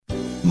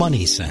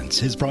Money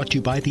Sense is brought to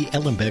you by the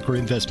Ellenbecker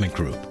Investment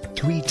Group,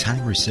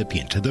 3-time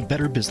recipient of the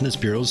Better Business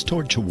Bureau's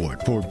Torch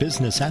Award for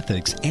Business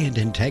Ethics and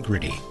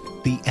Integrity.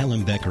 The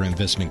Ellenbecker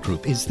Investment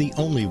Group is the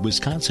only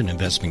Wisconsin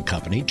investment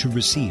company to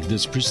receive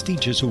this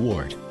prestigious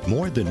award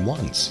more than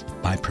once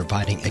by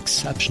providing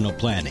exceptional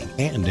planning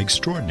and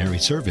extraordinary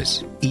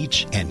service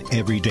each and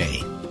every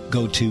day.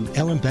 Go to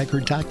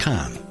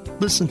ellenbecker.com.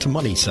 Listen to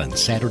Money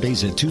Sense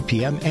Saturdays at 2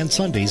 p.m. and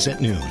Sundays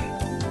at noon.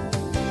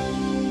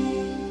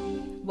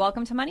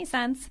 Welcome to Money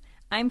Sense.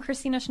 I'm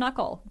Kristina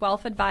Schnuckel,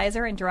 Wealth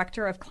Advisor and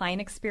Director of Client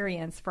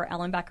Experience for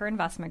Ellenbecker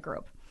Investment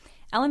Group.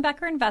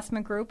 Ellenbecker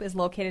Investment Group is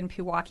located in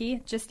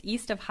Pewaukee, just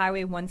east of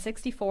Highway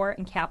 164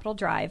 and Capitol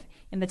Drive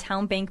in the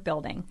Town Bank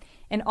Building,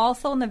 and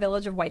also in the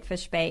village of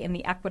Whitefish Bay in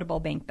the Equitable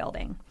Bank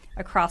Building,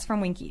 across from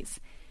Winkies.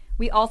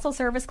 We also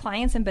service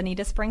clients in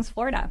Bonita Springs,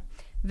 Florida.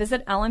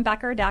 Visit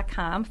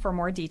ellenbecker.com for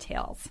more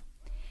details.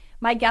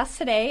 My guest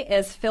today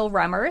is Phil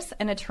Remmers,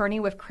 an attorney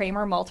with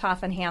Cramer,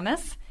 Multhauf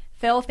Hammes.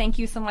 Phil, thank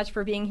you so much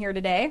for being here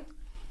today.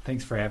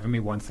 Thanks for having me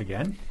once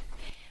again.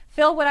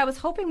 Phil, what I was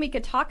hoping we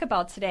could talk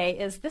about today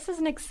is this is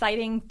an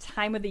exciting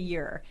time of the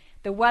year.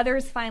 The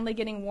weather's finally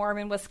getting warm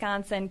in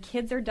Wisconsin.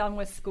 Kids are done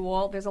with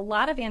school. There's a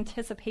lot of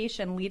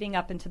anticipation leading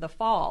up into the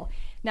fall.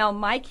 Now,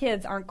 my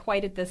kids aren't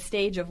quite at this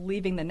stage of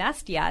leaving the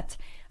nest yet,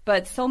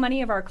 but so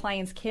many of our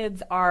clients'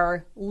 kids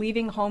are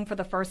leaving home for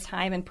the first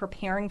time and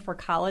preparing for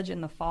college in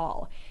the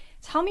fall.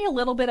 Tell me a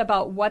little bit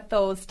about what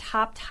those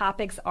top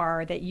topics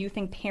are that you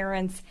think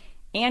parents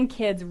and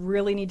kids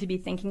really need to be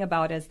thinking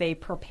about as they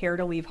prepare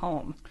to leave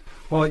home.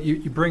 Well,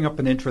 you bring up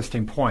an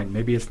interesting point.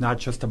 Maybe it's not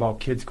just about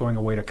kids going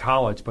away to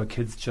college, but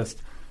kids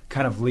just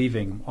kind of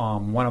leaving.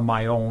 One of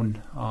my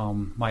own,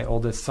 my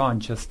oldest son,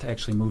 just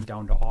actually moved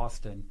down to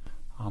Austin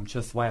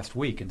just last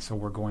week, and so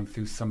we're going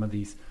through some of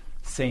these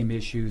same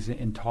issues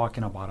and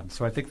talking about them.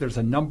 So I think there's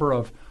a number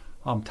of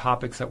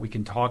topics that we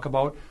can talk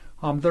about.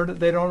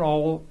 They don't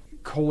all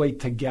collate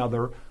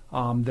together.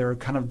 They're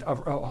kind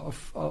of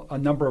a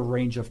number of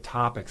range of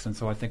topics, and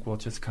so I think we'll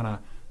just kind of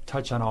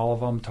touch on all of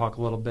them, talk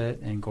a little bit,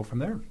 and go from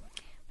there.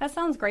 That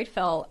sounds great,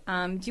 Phil.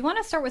 Do you want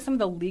to start with some of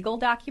the legal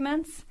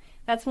documents?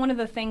 That's one of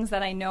the things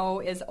that I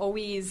know is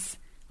always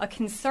a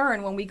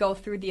concern when we go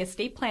through the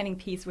estate planning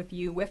piece with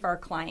you, with our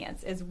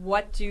clients, is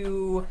what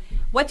do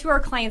our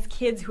clients'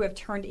 kids who have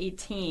turned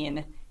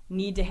 18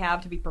 need to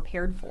have to be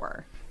prepared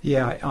for?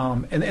 Yeah,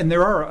 and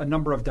there are a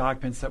number of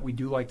documents that we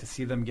do like to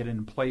see them get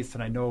in place,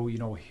 and I know,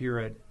 here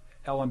at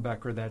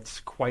Ellenbecker that's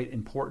quite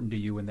important to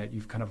you, and that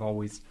you've kind of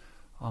always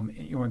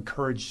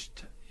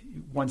encouraged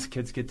once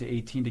kids get to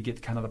 18 to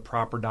get kind of the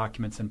proper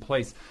documents in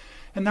place.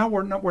 And now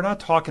we're not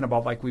talking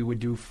about like we would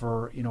do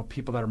for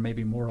people that are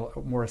maybe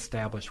more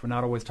established. We're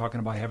not always talking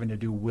about having to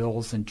do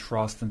wills and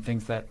trusts and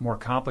things that more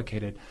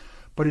complicated.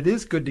 But it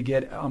is good to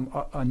get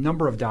a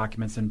number of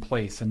documents in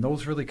place, and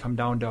those really come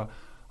down to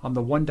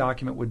the one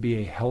document would be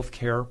a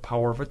healthcare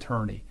power of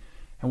attorney.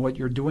 And what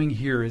you're doing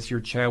here is your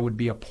child would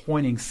be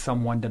appointing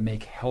someone to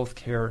make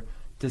healthcare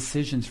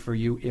decisions for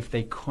you if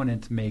they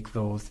couldn't make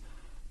those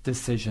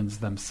decisions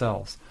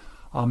themselves.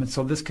 And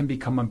so this can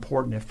become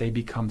important if they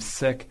become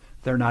sick,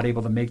 they're not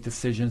able to make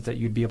decisions, that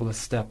you'd be able to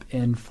step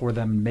in for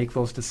them and make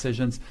those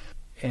decisions.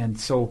 And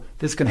so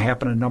this can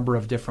happen a number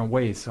of different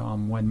ways.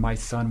 When my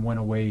son went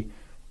away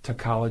to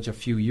college a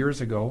few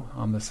years ago,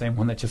 the same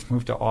one that just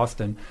moved to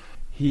Austin,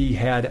 he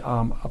had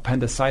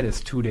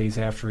appendicitis 2 days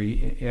after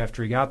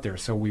he got there.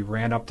 So we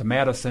ran up to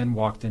Madison,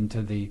 walked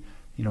into the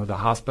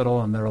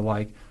hospital, and they're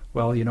like,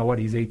 well, you know what,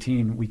 he's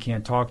 18, we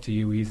can't talk to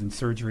you, he's in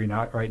surgery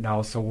right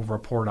now, so we'll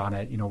report on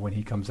it, when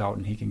he comes out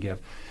and he can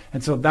give.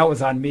 And so that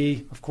was on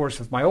me. Of course,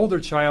 with my older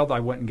child, I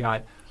went and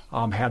got,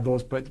 had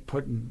those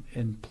put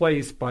in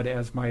place, but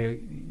as my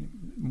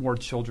more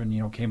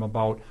children, came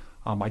about,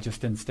 I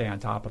just didn't stay on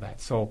top of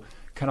that. So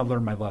kind of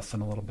learned my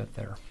lesson a little bit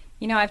there.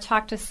 I've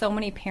talked to so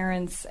many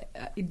parents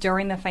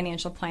during the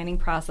financial planning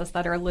process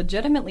that are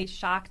legitimately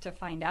shocked to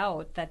find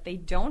out that they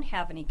don't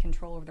have any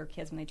control over their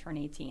kids when they turn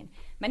 18.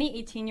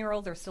 Many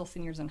 18-year-olds are still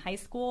seniors in high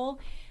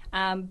school,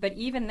 but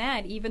even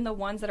the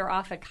ones that are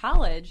off at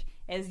college,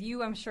 as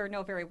you, I'm sure,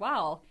 know very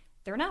well,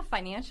 they're not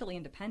financially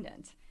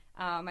independent.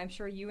 I'm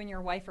sure you and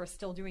your wife are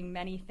still doing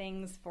many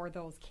things for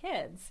those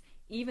kids,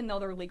 even though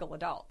they're legal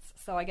adults.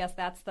 So I guess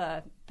that's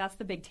the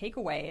big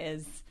takeaway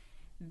is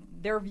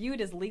they're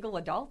viewed as legal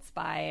adults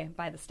by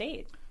the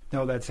state.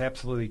 No, that's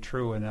absolutely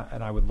true, and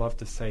I would love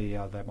to say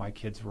that my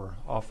kids were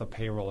off the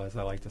payroll, as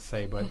I like to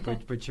say,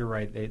 but you're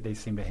right, they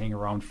seem to hang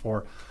around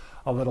for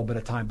a little bit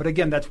of time. But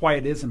again, that's why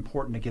it is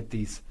important to get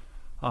these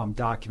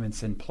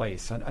documents in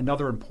place.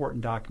 Another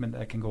important document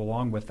that can go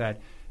along with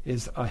that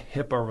is a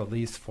HIPAA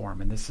release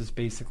form, and this is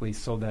basically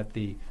so that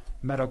the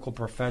medical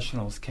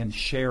professionals can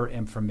share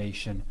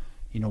information,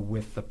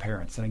 with the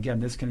parents. And again,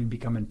 this can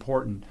become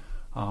important.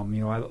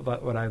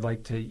 What I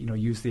like to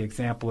use the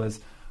example is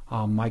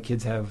my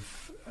kids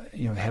have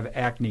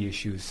acne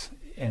issues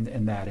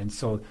and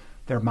so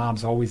their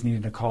moms always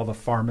needed to call the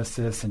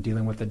pharmacist and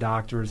dealing with the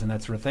doctors and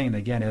that sort of thing. And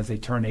again, as they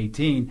turn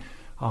 18,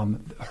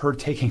 her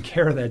taking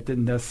care of that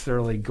didn't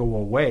necessarily go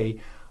away.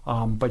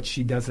 but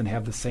she doesn't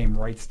have the same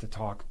rights to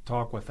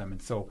talk with them.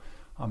 And so,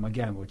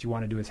 again, what you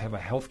want to do is have a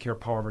healthcare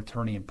power of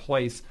attorney in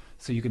place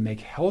so you can make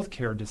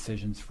healthcare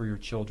decisions for your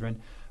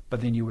children,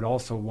 but then you would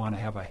also want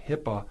to have a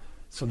HIPAA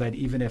so that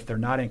even if they're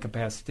not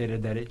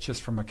incapacitated, that it's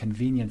just from a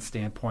convenience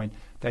standpoint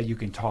that you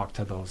can talk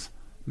to those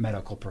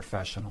medical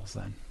professionals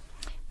then.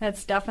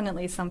 That's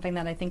definitely something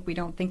that I think we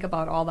don't think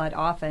about all that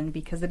often,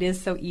 because it is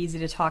so easy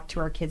to talk to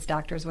our kids'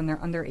 doctors when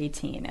they're under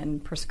 18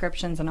 and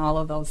prescriptions and all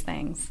of those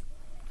things.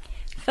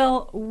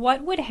 Phil,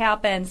 what would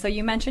happen? So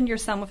you mentioned your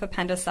son with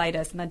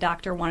appendicitis, and the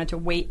doctor wanted to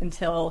wait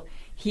until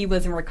he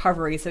was in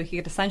recovery so he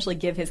could essentially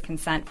give his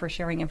consent for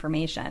sharing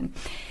information.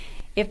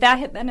 If that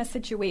had been a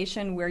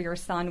situation where your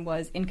son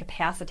was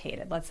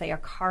incapacitated, let's say a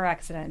car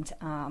accident,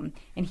 and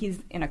he's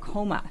in a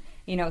coma,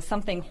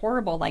 something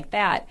horrible like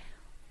that,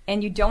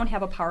 and you don't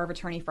have a power of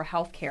attorney for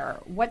health care,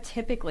 what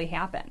typically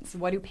happens?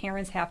 What do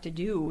parents have to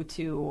do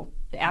to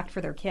act for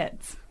their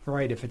kids?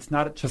 Right. If it's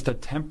not just a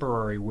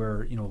temporary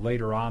where,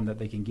 later on that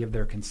they can give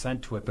their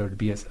consent to it, but it would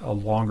be a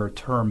longer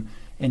term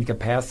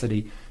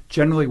incapacity,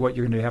 generally what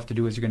you're going to have to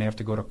do is you're going to have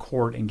to go to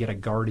court and get a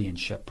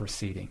guardianship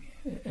proceeding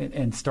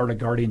and start a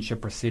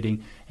guardianship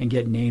proceeding and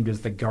get named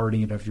as the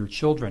guardian of your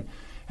children.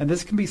 And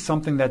this can be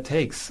something that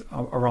takes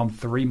around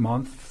 3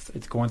 months.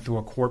 It's going through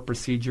a court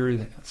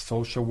procedure.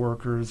 Social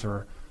workers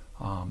or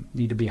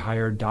need to be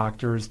hired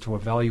doctors to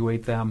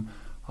evaluate them.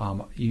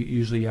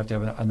 Usually you have to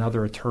have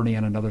another attorney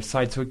on another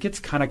side. So it gets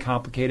kind of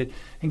complicated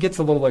and gets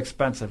a little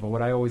expensive. But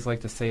what I always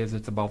like to say is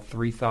it's about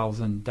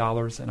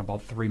 $3,000 and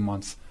about 3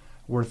 months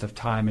worth of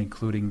time,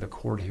 including the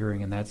court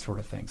hearing and that sort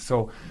of thing.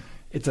 So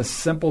it's a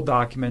simple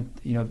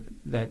document,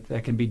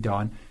 that can be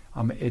done.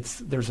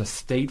 There's a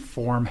state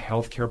form,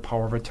 healthcare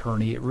power of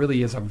attorney. It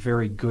really is a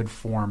very good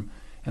form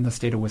in the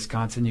state of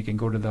Wisconsin. You can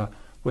go to the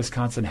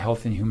Wisconsin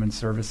Health and Human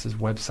Services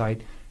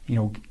website,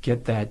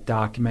 get that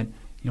document,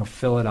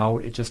 fill it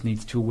out. It just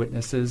needs 2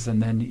 witnesses,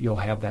 and then you'll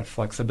have that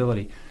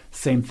flexibility.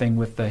 Same thing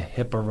with the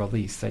HIPAA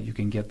release, that you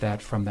can get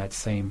that from that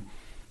same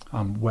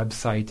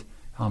website,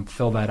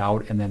 fill that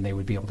out, and then they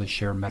would be able to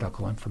share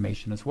medical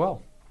information as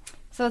well.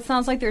 So it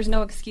sounds like there's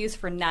no excuse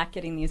for not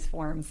getting these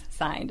forms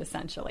signed,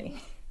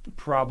 essentially.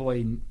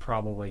 Probably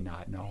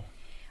not, no.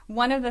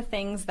 One of the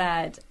things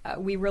that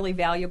we really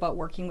value about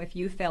working with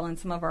you, Phil, and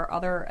some of our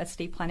other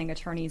estate planning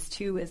attorneys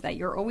too, is that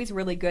you're always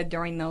really good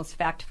during those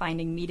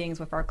fact-finding meetings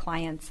with our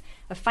clients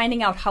of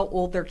finding out how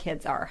old their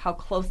kids are, how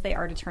close they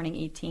are to turning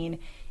 18,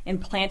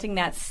 and planting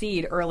that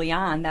seed early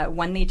on that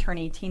when they turn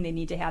 18, they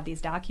need to have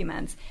these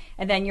documents.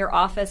 And then your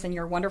office and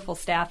your wonderful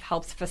staff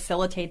helps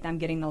facilitate them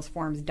getting those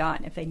forms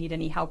done if they need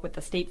any help with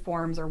the state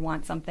forms or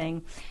want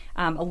something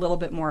a little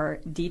bit more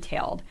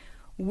detailed.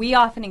 We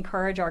often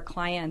encourage our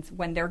clients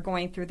when they're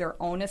going through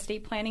their own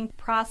estate planning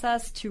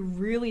process to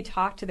really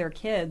talk to their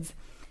kids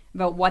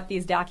about what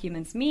these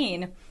documents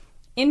mean.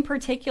 In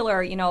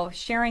particular,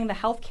 sharing the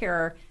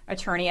healthcare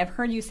attorney, I've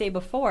heard you say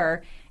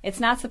before, it's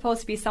not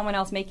supposed to be someone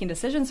else making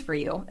decisions for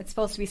you. It's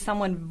supposed to be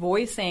someone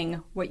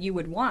voicing what you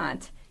would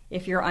want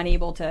if you're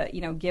unable to,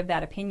 give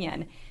that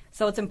opinion.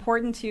 So it's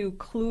important to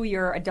clue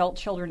your adult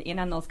children in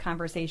on those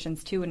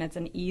conversations too, and it's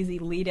an easy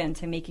lead-in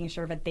to making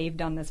sure that they've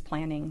done this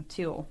planning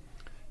too.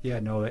 Yeah,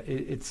 no,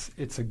 it's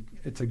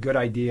a good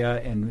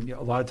idea, and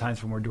a lot of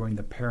times when we're doing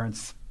the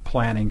parents'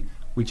 planning,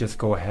 we just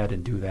go ahead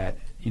and do that,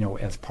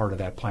 as part of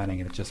that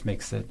planning, and it just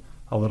makes it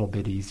a little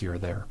bit easier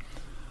there.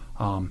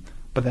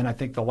 But then I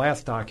think the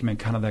last document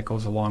kind of that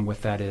goes along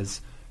with that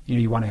is,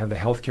 you want to have the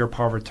healthcare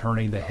power of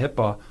attorney, the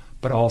HIPAA,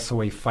 but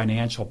also a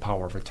financial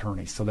power of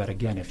attorney, so that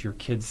again, if your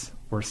kids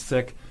were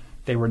sick,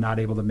 they were not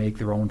able to make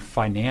their own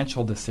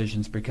financial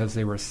decisions because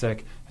they were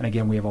sick, and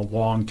again, we have a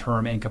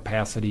long-term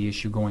incapacity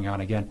issue going on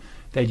again,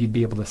 that you'd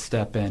be able to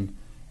step in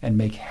and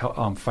make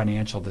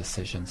financial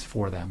decisions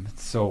for them.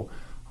 So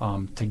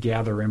to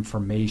gather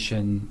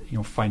information,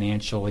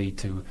 financially,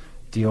 to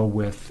deal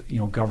with,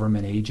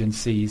 government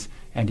agencies,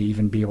 and to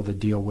even be able to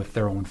deal with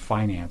their own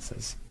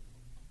finances.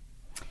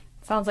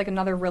 Sounds like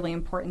another really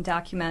important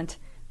document.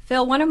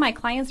 Phil, one of my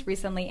clients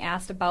recently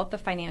asked about the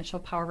financial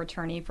power of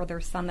attorney for their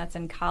son that's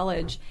in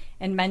college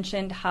and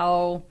mentioned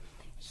how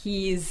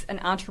he's an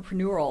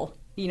entrepreneurial,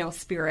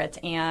 spirit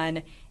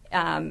and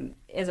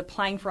is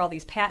applying for all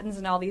these patents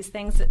and all these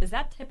things. Is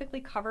that typically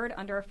covered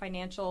under a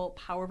financial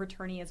power of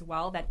attorney as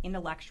well, that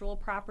intellectual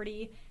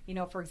property?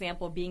 For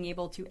example, being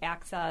able to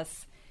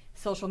access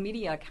social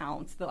media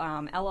accounts, the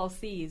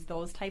LLCs,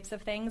 those types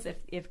of things,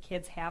 if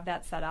kids have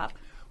that set up?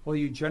 Well,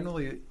 you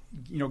generally,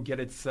 get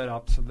it set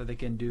up so that they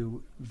can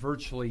do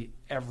virtually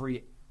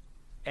every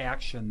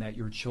action that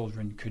your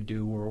children could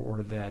do,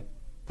 or that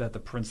the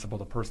principal,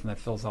 the person that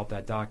fills out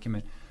that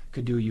document,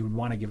 could do. You would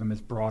want to give them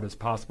as broad as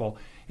possible.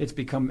 It's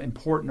become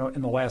important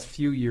in the last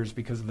few years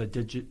because of the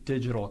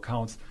digital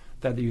accounts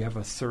that you have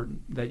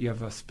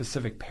a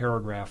specific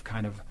paragraph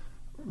kind of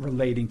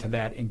relating to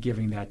that and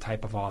giving that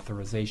type of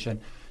authorization.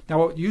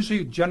 Now, it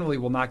usually generally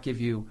will not give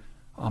you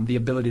the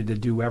ability to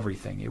do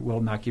everything. It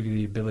will not give you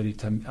the ability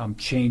to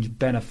change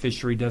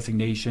beneficiary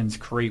designations,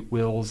 create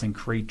wills, and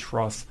create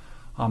trusts,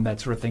 that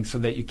sort of thing, so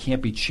that you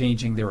can't be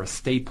changing their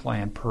estate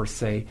plan per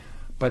se.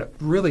 But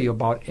really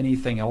about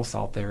anything else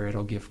out there,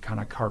 it'll give kind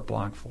of carte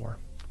blanche for.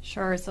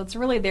 Sure. So it's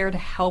really there to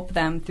help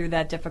them through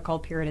that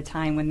difficult period of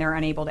time when they're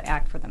unable to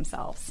act for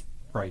themselves.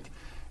 Right.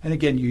 And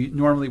again, you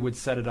normally would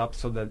set it up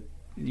so that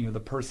the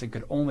person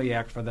could only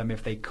act for them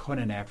if they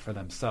couldn't act for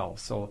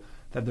themselves, so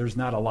that there's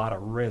not a lot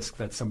of risk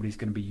that somebody's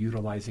going to be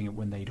utilizing it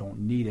when they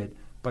don't need it,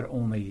 but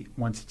only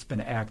once it's been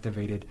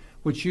activated,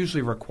 which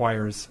usually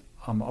requires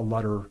a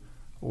letter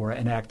or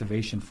an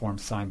activation form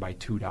signed by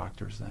 2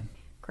 doctors then.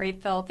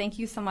 Great, Phil. Thank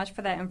you so much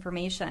for that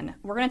information.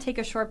 We're going to take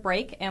a short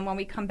break, and when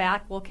we come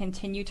back, we'll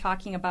continue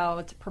talking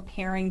about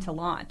preparing to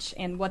launch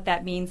and what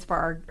that means for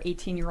our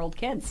 18-year-old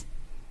kids.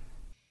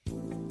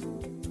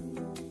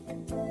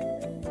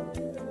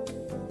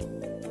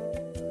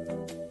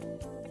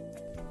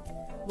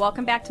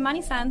 Welcome back to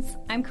Money Sense.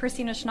 I'm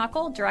Kristina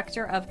Schnuckel,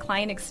 Director of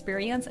Client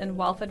Experience and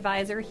Wealth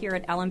Advisor here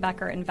at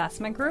Ellenbecker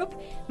Investment Group.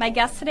 My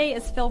guest today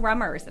is Phil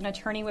Remmers, an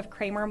attorney with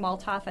Cramer,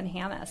 Multhauf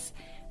Hammes.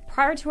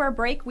 Prior to our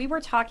break, we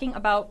were talking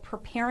about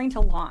preparing to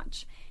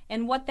launch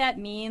and what that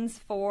means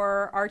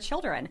for our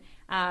children.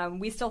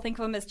 We still think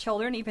of them as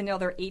children, even though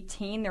they're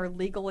 18, they're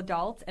legal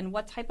adults, and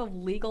what type of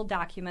legal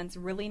documents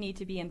really need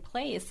to be in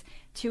place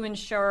to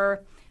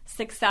ensure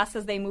success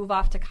as they move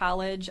off to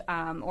college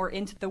or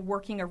into the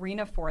working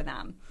arena for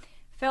them.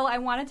 Phil, I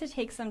wanted to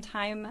take some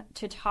time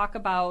to talk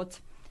about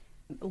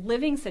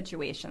living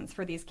situations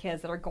for these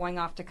kids that are going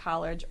off to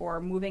college or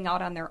moving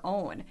out on their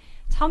own.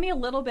 Tell me a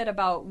little bit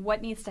about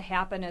what needs to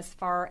happen as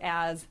far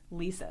as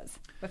leases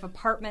with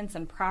apartments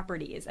and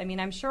properties. I mean,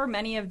 I'm sure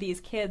many of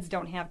these kids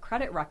don't have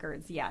credit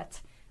records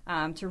yet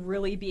to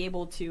really be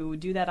able to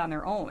do that on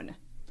their own.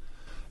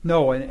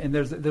 No, and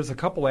there's a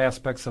couple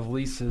aspects of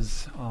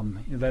leases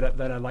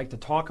that I'd like to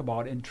talk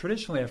about. And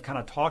traditionally, I've kind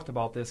of talked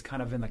about this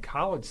kind of in the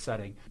college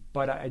setting.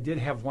 But I did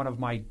have one of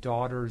my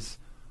daughter's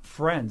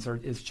friends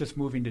is just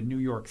moving to New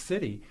York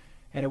City,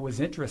 and it was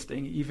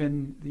interesting.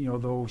 Even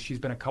though she's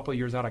been a couple of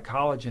years out of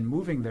college and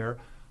moving there,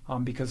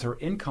 because her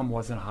income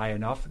wasn't high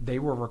enough, they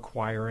were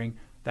requiring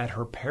that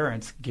her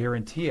parents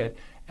guarantee it,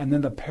 and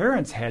then the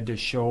parents had to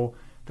show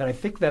that I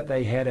think that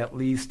they had at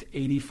least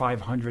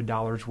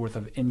 $8,500 worth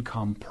of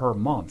income per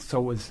month.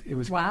 So it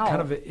was wow.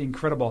 Kind of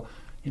incredible,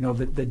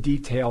 the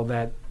detail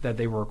that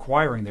they were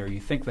requiring there.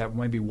 You think that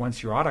maybe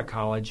once you're out of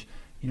college,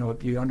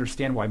 you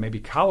understand why maybe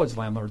college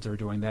landlords are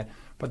doing that,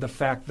 but the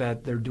fact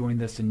that they're doing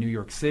this in New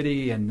York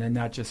City and then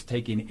not just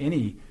taking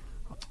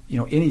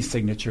any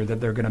signature, that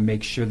they're going to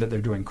make sure that they're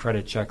doing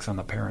credit checks on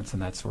the parents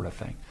and that sort of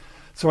thing.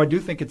 So I do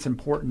think it's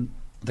important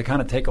to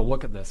kind of take a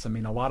look at this. I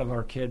mean, a lot of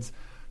our kids,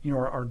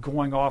 are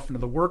going off into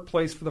the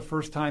workplace for the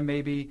first time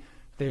maybe.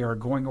 They are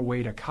going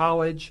away to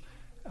college.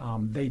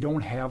 They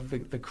don't have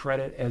the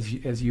credit as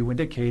you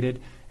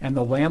indicated, and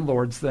the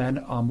landlords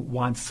then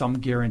want some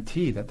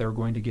guarantee that they're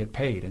going to get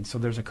paid. And so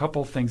there's a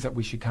couple of things that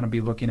we should kind of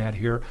be looking at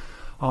here.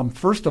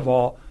 First of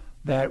all,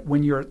 that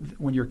when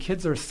your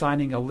kids are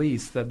signing a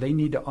lease, that they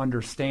need to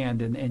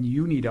understand, and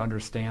you need to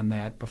understand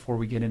that before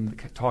we get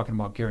into talking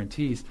about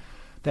guarantees,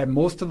 that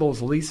most of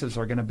those leases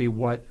are going to be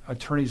what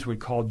attorneys would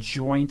call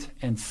joint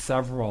and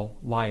several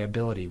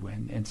liability.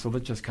 And so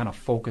let's just kind of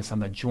focus on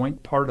the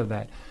joint part of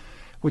that,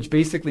 which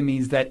basically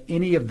means that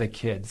any of the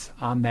kids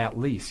on that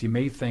lease, you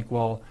may think,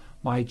 well,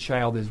 my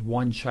child is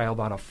one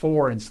child out of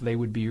 4, and so they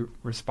would be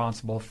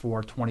responsible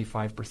for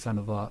 25%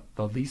 of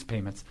the lease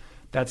payments.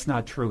 That's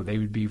not true. They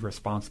would be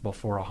responsible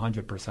for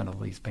 100%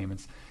 of lease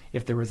payments.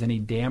 If there was any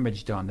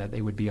damage done, that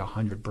they would be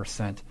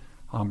 100%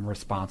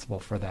 responsible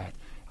for that.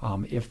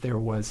 If there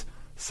was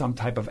some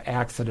type of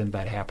accident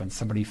that happened,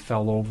 somebody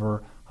fell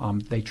over,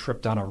 they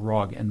tripped on a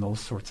rug, and those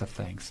sorts of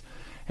things.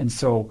 And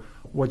so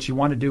what you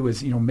want to do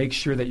is, make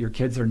sure that your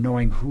kids are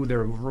knowing who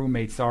their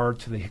roommates are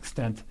to the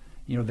extent,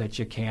 that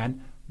you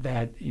can,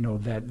 that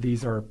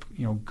these are,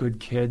 good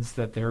kids,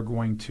 that they're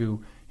going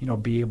to,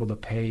 be able to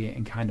pay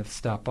and kind of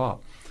step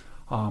up.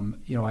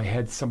 I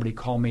had somebody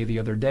call me the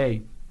other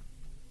day,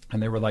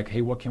 and they were like,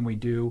 hey, what can we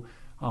do?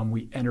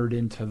 We entered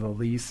into the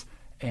lease,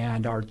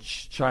 and our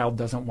child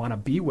doesn't want to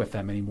be with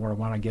them anymore,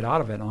 want to get out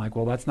of it. And I'm like,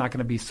 well, that's not going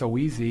to be so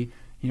easy.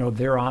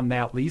 They're on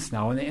that lease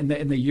now, and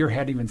the year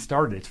hadn't even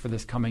started. It's for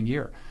this coming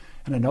year.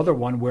 And another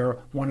one where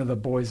one of the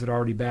boys had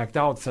already backed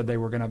out said they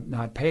were going to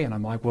not pay, and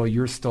I'm like, well,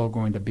 you're still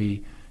going to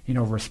be,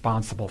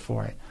 responsible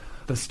for it.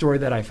 The story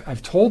that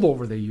I've told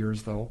over the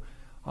years, though,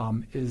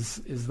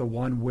 is the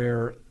one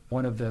where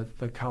one of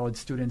the college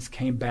students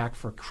came back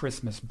for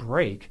Christmas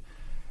break,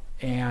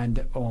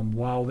 and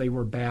while they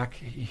were back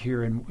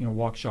here in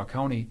Waukesha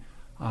County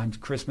on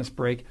Christmas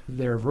break,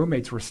 their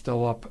roommates were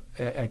still up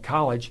at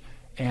college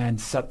and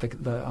set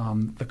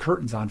the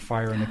curtains on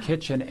fire in the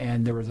kitchen,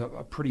 and there was a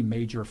pretty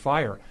major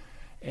fire.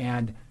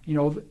 And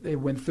they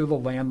went through the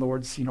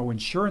landlord's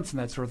insurance and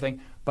that sort of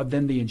thing, but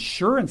then the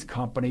insurance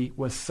company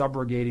was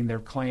subrogating their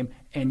claim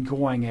and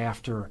going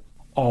after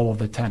all of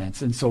the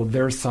tenants, and so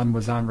their son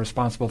was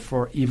responsible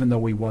for, even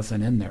though he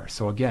wasn't in there.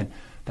 So again,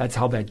 that's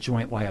how that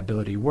joint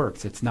liability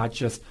works. It's not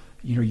just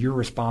you're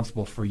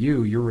responsible for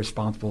you're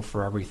responsible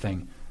for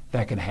everything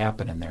that can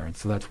happen in there. And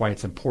so that's why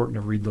it's important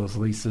to read those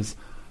leases,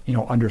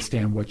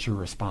 understand what you're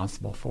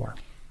responsible for.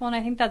 Well, and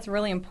I think that's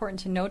really important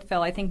to note,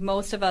 Phil. I think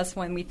most of us,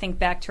 when we think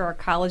back to our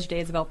college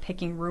days about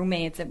picking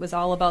roommates, it was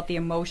all about the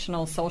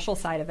emotional, social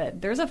side of it.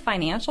 There's a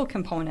financial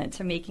component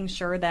to making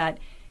sure that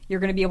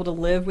you're going to be able to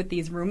live with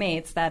these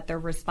roommates, that they're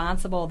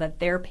responsible, that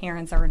their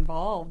parents are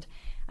involved.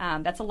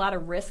 That's a lot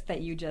of risk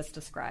that you just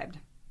described.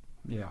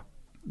 Yeah.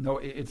 No,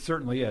 it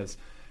certainly is.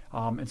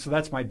 And so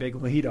that's my big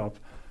lead up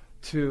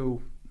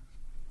to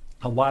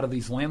a lot of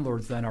these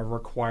landlords then are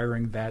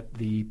requiring that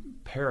the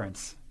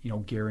parents,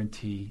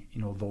 guarantee,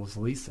 those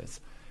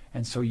leases.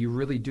 And so you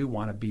really do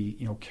want to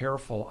be,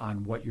 careful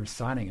on what you're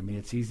signing. I mean,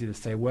 it's easy to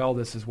say, well,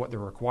 this is what they're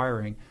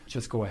requiring.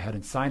 Just go ahead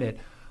and sign it.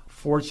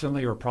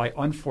 Fortunately, or probably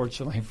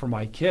unfortunately for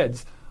my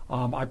kids,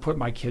 I put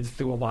my kids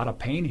through a lot of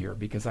pain here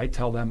because I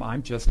tell them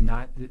I'm just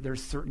not,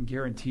 there's certain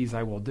guarantees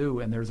I will do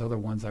and there's other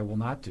ones I will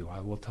not do. I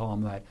will tell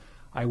them that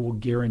I will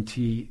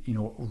guarantee,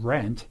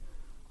 rent,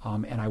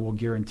 and I will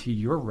guarantee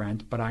your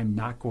rent, but I'm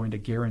not going to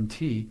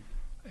guarantee,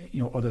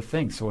 other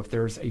things. So if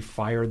there's a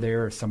fire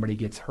there, if somebody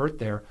gets hurt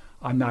there,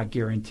 I'm not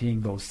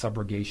guaranteeing those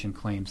subrogation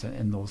claims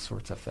and those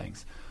sorts of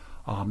things.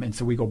 And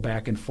so we go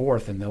back and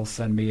forth, and they'll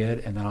send me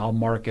it, and then I'll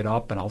mark it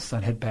up, and I'll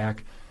send it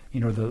back,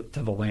 to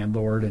the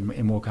landlord,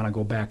 and we'll kind of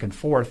go back and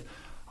forth.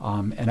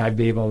 And I'd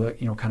be able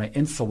to, kind of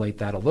insulate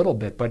that a little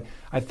bit. But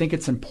I think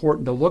it's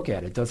important to look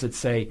at it. Does it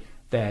say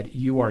that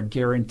you are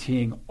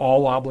guaranteeing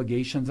all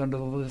obligations under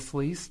this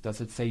lease? Does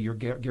it say you're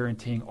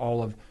guaranteeing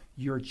all of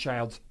your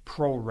child's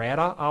pro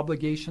rata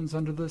obligations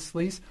under this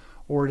lease?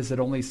 Or is it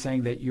only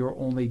saying that you're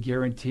only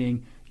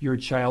guaranteeing your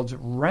child's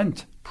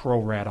rent pro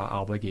rata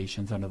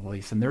obligations under the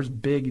lease? And there's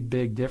big,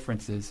 big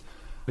differences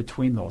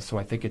between those. So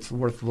I think it's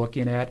worth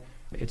looking at.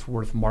 It's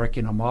worth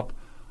marking them up.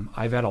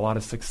 I've had a lot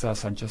of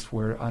success on just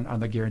on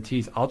the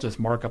guarantees. I'll just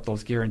mark up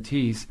those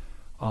guarantees,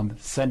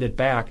 send it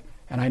back,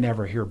 and I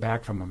never hear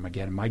back from them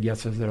again. My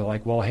guess is they're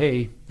like, well,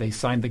 hey, they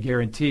signed the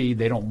guarantee.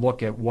 They don't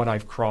look at what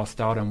I've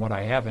crossed out and what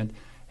I haven't,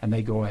 and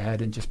they go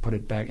ahead and just put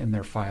it back in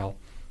their file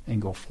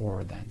and go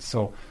forward then.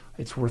 So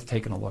it's worth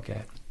taking a look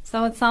at.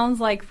 So it sounds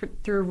like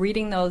through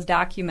reading those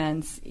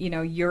documents,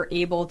 you're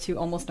able to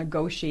almost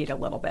negotiate a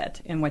little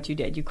bit in what you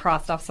did. You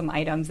crossed off some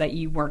items that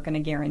you weren't going to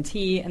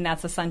guarantee, and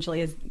that's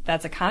essentially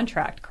that's a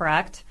contract,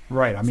 correct?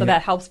 Right. So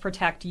that helps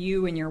protect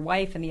you and your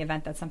wife in the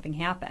event that something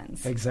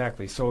happens.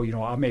 Exactly. So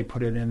I may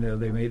put it in there.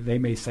 They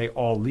may say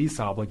all lease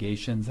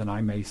obligations, and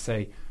I may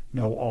say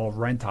no, all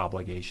rent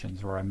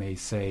obligations, or I may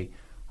say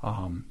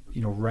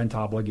rent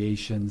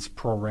obligations,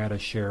 pro rata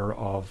share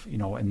of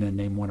and then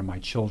name one of my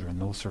children.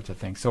 Those sorts of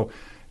things. So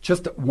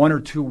just one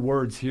or two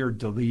words here,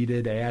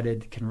 deleted,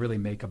 added, can really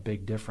make a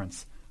big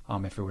difference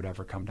if it would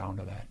ever come down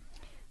to that.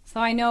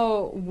 So I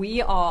know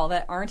we all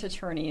that aren't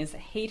attorneys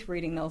hate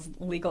reading those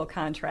legal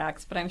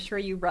contracts, but I'm sure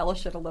you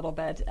relish it a little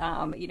bit,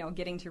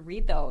 getting to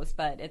read those.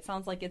 But it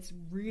sounds like it's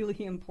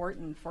really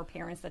important for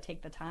parents to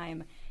take the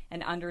time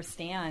and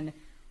understand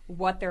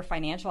what their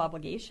financial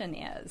obligation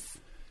is.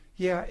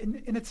 Yeah,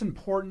 and it's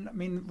important. I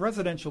mean,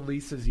 residential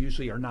leases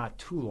usually are not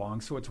too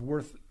long, so it's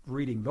worth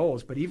reading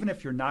those. But even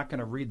if you're not going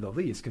to read the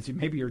lease, because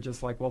maybe you're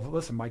just like, well,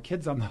 listen, my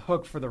kid's on the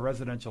hook for the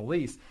residential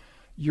lease,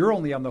 you're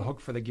only on the hook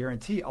for the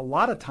guarantee. A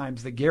lot of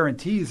times the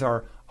guarantees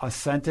are a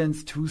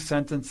sentence, two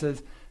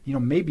sentences,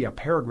 maybe a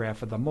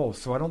paragraph at the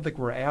most. So I don't think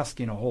we're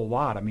asking a whole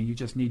lot. I mean, you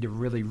just need to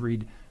really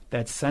read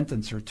that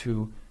sentence or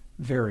two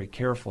very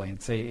carefully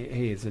and say,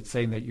 hey, is it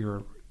saying that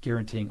you're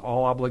guaranteeing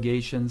all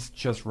obligations,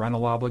 just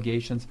rental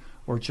obligations,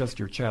 or just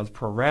your child's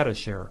pro rata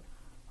share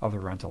of the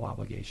rental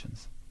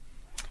obligations?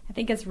 I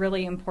think it's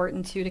really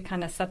important, too, to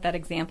kind of set that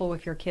example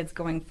with your kids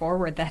going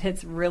forward, that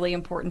it's really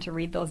important to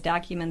read those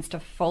documents to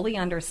fully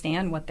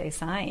understand what they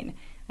sign.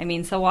 I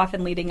mean, so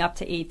often leading up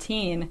to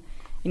 18,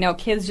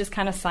 kids just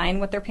kind of sign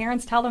what their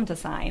parents tell them to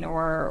sign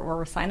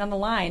or sign on the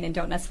line and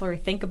don't necessarily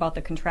think about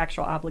the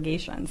contractual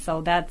obligations.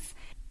 So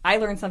I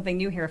learned something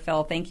new here,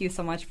 Phil. Thank you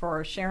so much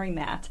for sharing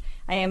that.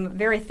 I am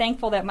very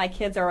thankful that my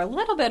kids are a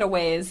little bit a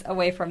ways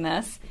away from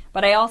this,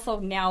 but I also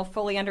now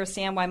fully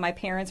understand why my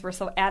parents were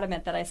so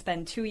adamant that I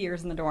spend 2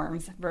 years in the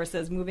dorms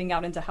versus moving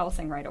out into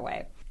housing right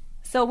away.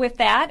 So with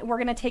that, we're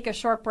going to take a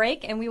short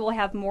break, and we will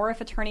have more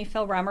with attorney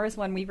Phil Remmers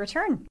when we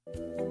return.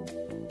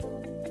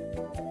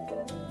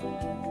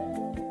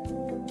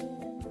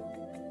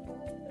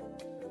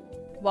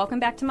 Welcome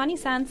back to Money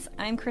Sense.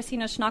 I'm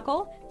Kristina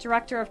Schnuckel,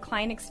 Director of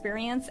Client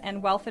Experience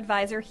and Wealth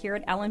Advisor here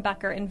at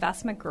Ellenbecker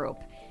Investment Group.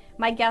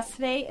 My guest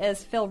today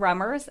is Phil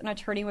Remmers, an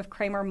attorney with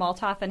Cramer,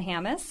 Multhauf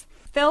Hammes.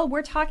 Phil,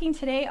 we're talking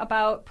today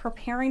about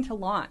preparing to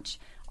launch.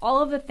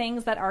 All of the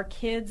things that our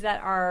kids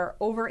that are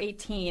over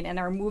 18 and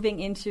are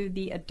moving into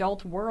the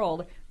adult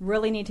world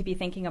really need to be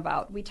thinking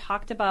about. We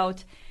talked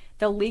about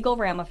the legal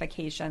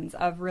ramifications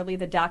of really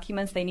the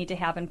documents they need to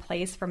have in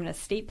place from an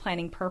estate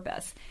planning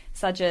purpose,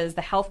 such as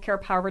the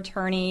healthcare power of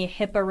attorney,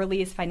 HIPAA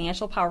release,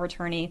 financial power of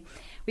attorney.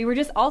 We were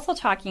just also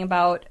talking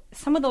about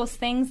some of those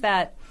things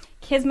that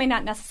kids may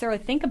not necessarily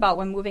think about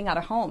when moving out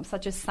of home,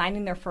 such as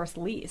signing their first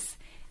lease.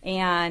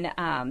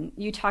 And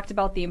you talked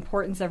about the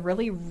importance of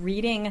really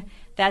reading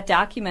that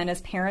document,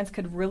 as parents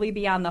could really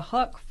be on the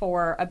hook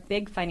for a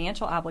big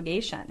financial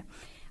obligation.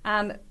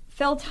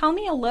 Phil, tell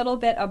me a little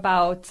bit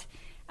about,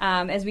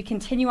 as we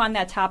continue on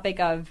that topic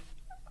of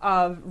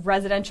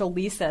residential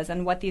leases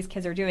and what these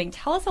kids are doing,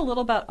 tell us a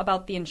little bit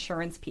about the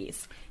insurance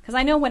piece. Because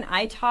I know when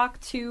I talk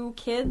to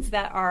kids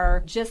that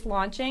are just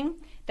launching,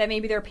 that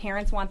maybe their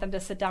parents want them to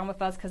sit down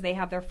with us because they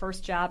have their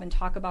first job and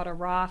talk about a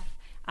Roth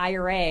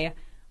IRA.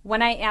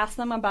 When I ask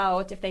them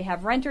about if they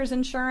have renter's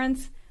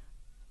insurance,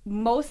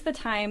 most of the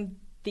time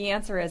the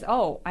answer is,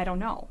 oh, I don't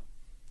know.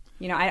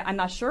 I'm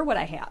not sure what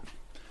I have.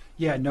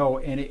 Yeah, no,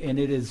 and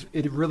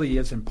it really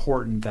is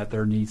important that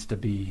there needs to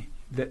be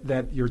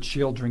that your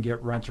children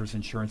get renter's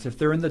insurance. If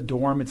they're in the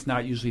dorm, it's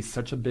not usually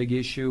such a big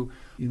issue.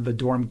 The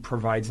dorm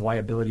provides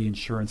liability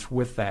insurance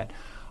with that.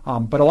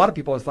 But a lot of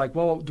people, it's like,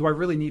 well, do I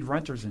really need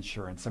renter's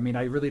insurance? I mean,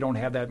 I really don't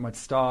have that much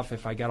stuff.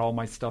 If I got all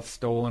my stuff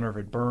stolen or if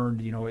it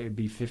burned, it'd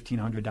be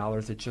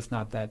 $1,500. It's just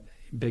not that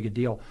big a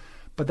deal.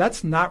 But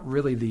that's not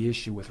really the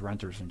issue with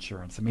renter's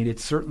insurance. I mean, it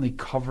certainly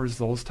covers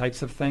those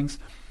types of things.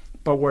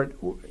 But we're,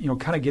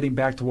 kind of getting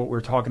back to what we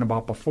were talking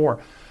about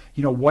before.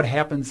 What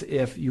happens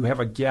if you have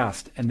a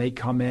guest and they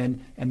come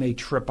in and they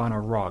trip on a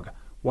rug?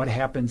 What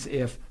happens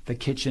if the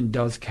kitchen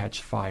does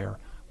catch fire?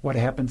 What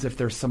happens if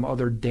there's some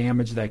other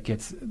damage that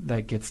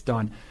gets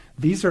done?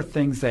 These are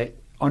things that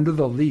under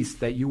the lease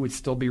that you would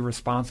still be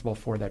responsible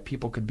for, that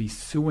people could be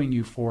suing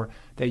you for,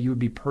 that you would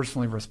be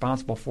personally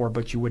responsible for,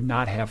 but you would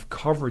not have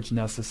coverage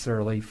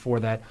necessarily for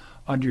that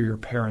under your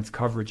parents'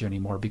 coverage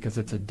anymore because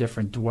it's a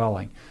different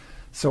dwelling.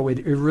 So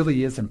it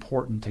really is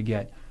important to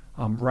get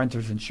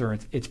renter's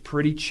insurance. It's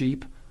pretty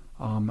cheap.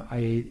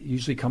 It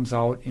usually comes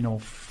out,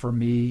 for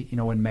me,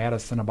 in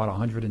Madison, about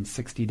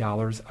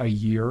 $160 a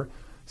year.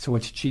 So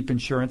it's cheap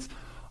insurance.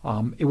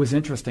 It was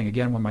interesting,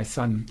 again, when my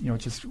son,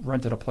 just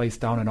rented a place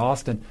down in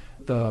Austin,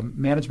 the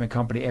management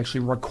company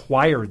actually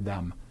required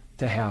them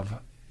to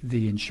have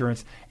the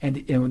insurance, and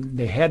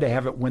they had to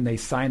have it when they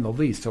signed the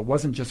lease. So it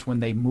wasn't just when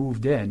they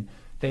moved in,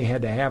 they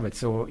had to have it.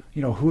 So,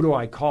 who do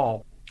I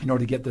call,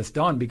 to get this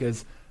done?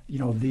 Because,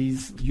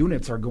 these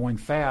units are going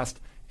fast,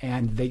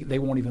 and they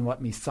won't even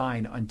let me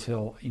sign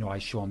until, I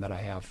show them that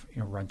I have,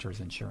 renter's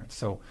insurance.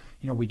 So,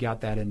 we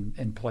got that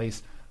in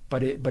place.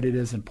 But it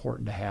is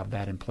important to have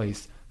that in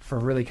place for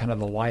really kind of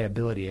the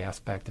liability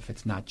aspect, if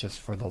it's not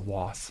just for the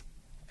loss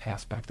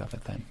aspect of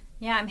it then.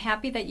 Yeah, I'm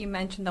happy that you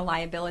mentioned the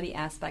liability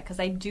aspect, because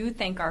I do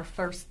think our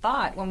first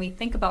thought when we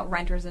think about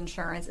renter's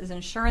insurance is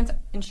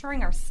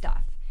insuring our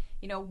stuff.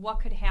 What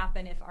could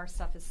happen if our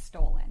stuff is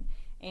stolen?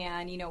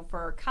 And,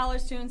 for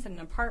college students in an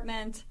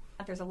apartment,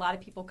 there's a lot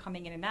of people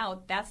coming in and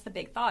out. That's the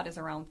big thought, is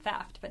around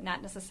theft, but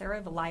not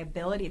necessarily the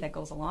liability that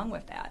goes along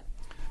with that.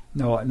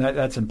 No, and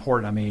that's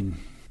important. I mean,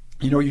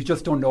 you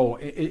just don't know.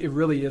 It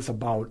really is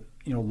about,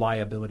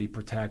 liability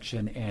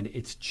protection, and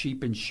it's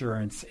cheap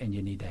insurance, and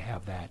you need to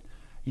have that,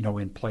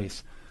 in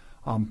place.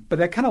 But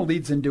that kind of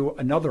leads into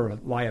another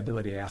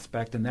liability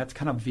aspect, and that's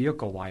kind of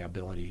vehicle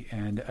liability.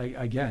 And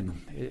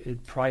again,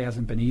 it probably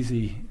hasn't been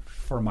easy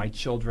for my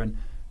children,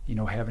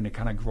 having to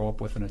kind of grow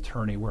up with an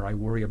attorney where I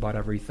worry about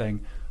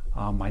everything.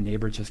 My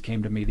neighbor just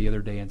came to me the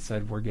other day and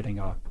said, we're getting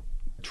a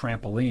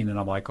trampoline, and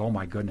I'm like, oh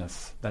my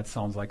goodness, that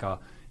sounds like a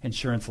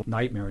insurance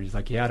nightmare. And he's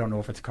like, yeah, I don't know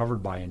if it's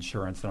covered by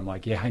insurance. And I'm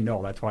like, yeah, I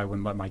know. That's why I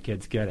wouldn't let my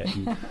kids get it.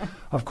 And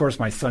of course,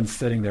 my son's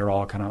sitting there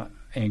all kind of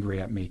angry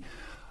at me.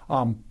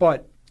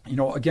 But,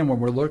 again,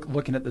 when we're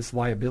looking at this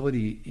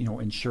liability,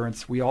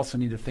 insurance, we also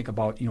need to think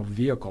about,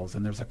 vehicles.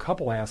 And there's a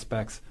couple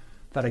aspects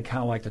that I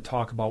kind of like to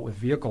talk about with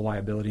vehicle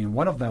liability. And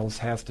one of those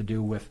has to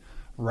do with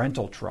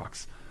rental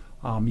trucks.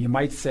 You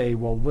might say,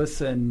 well,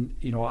 listen,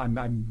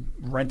 I'm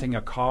renting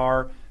a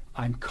car.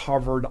 I'm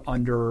covered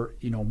under,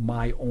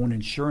 my own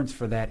insurance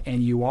for that,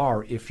 and you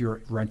are if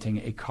you're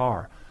renting a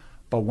car.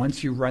 But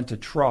once you rent a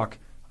truck,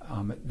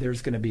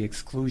 there's going to be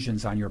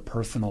exclusions on your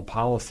personal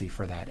policy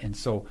for that. And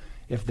so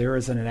if there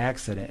is an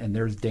accident and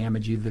there's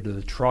damage either to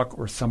the truck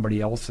or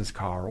somebody else's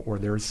car, or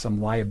there's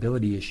some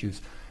liability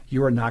issues,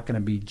 you are not going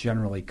to be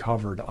generally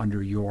covered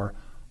under your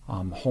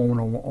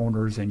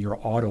homeowners and your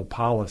auto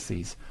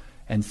policies.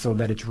 And so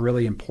that it's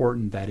really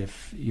important that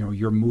if,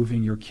 you're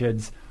moving your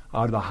kids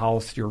out of the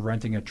house, you're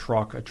renting a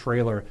truck, a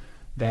trailer,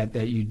 that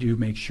you do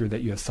make sure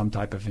that you have some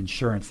type of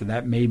insurance. And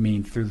that may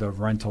mean through the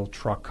rental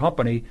truck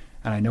company,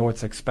 and I know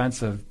it's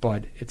expensive,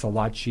 but it's a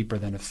lot cheaper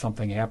than if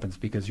something happens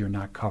because you're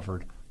not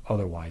covered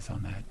otherwise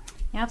on that.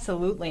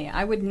 Absolutely.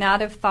 I would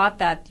not have thought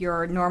that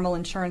your normal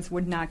insurance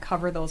would not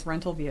cover those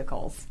rental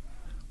vehicles.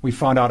 We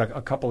found out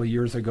a couple of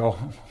years ago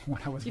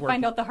when I was Did you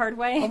find out the hard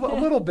way? a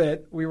little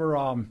bit. We were...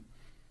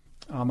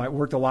 I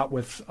worked a lot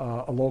with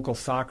a local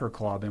soccer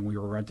club, and we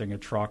were renting a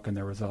truck, and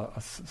there was a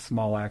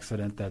small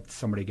accident that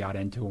somebody got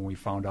into, and we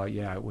found out,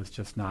 it was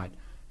just not,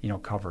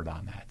 covered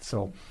on that.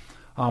 So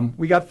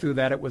we got through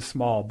that. It was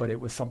small, but it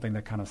was something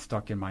that kind of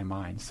stuck in my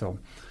mind. So,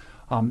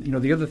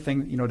 the other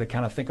thing, to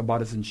kind of think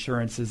about is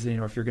insurance is,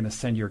 if you're going to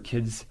send your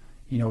kids,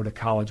 to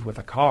college with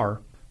a car,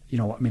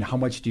 how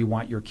much do you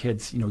want your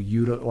kids,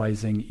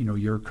 utilizing,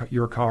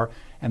 your car,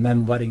 and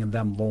then letting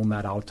them loan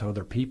that out to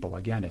other people?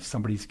 Again, if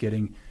somebody's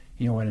getting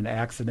in an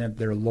accident,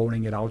 they're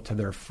loaning it out to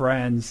their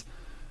friends.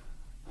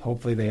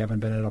 Hopefully they haven't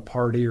been at a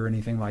party or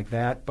anything like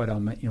that, but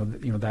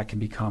that can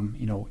become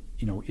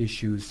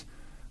issues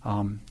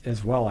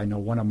as well. I know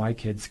one of my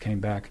kids came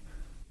back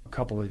a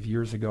couple of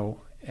years ago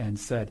and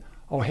said,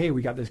 "Oh, hey,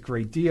 we got this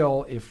great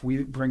deal. If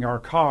we bring our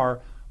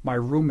car, my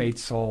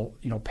roommates will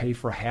pay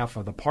for half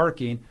of the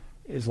parking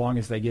as long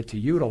as they get to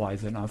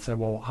utilize it." And I said,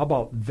 "Well, how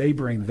about they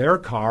bring their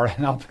car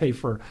and I'll pay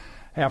for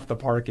half the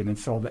parking?" And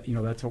so that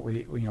that's what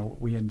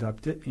we end up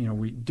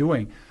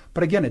doing.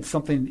 But again, it's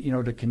something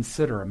to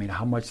consider. I mean,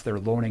 how much they're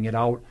loaning it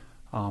out.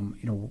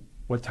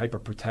 What type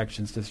of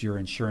protections does your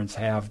insurance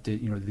have?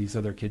 Do these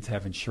other kids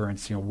have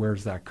insurance?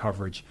 Where's that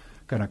coverage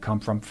going to come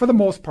from? For the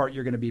most part,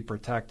 you're going to be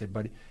protected,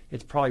 but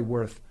it's probably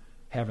worth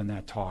having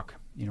that talk,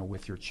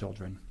 with your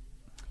children.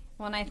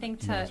 Well, and I think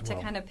to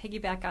kind of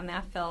piggyback on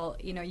that, Phil,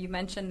 you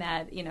mentioned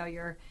that,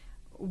 your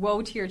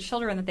woe to your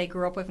children that they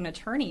grew up with an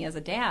attorney as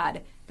a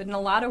dad, but in a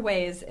lot of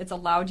ways, it's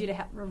allowed you to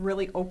have a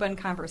really open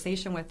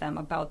conversation with them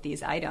about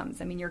these items.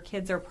 I mean, your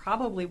kids are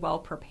probably well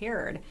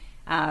prepared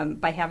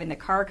by having the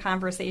car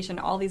conversation,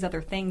 all these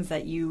other things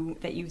that you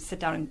sit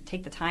down and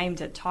take the time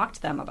to talk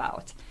to them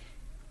about.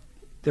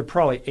 They're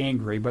probably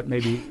angry, but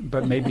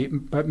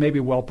maybe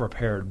well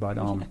prepared. But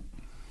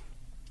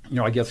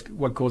I guess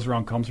what goes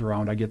around comes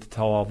around. I get to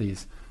tell all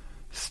these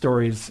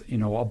stories,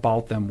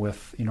 about them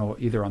with,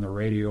 either on the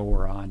radio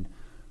or on,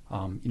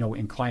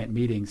 in client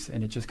meetings.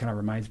 And it just kind of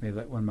reminds me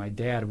that when my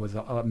dad was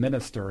a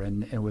minister,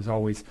 and it was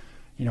always,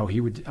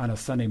 he would, on a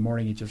Sunday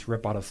morning, he'd just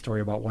rip out a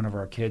story about one of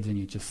our kids, and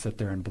you just sit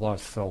there and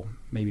blush. So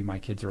maybe my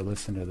kids are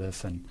listening to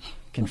this and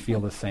can feel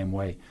the same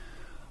way.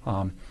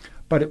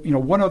 But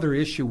one other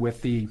issue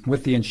with the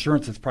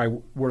insurance that's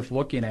probably worth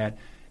looking at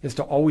is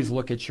to always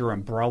look at your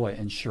umbrella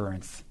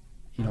insurance,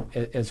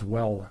 as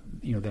well,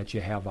 that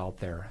you have out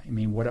there. I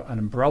mean, what an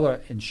umbrella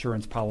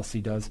insurance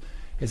policy does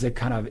is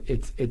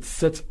it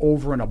sits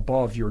over and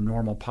above your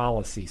normal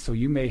policy. So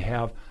you may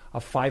have a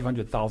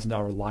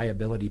 $500,000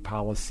 liability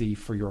policy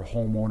for your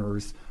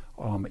homeowners.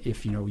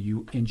 If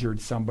you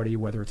injured somebody,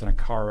 whether it's in a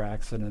car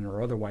accident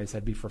or otherwise,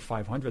 that'd be for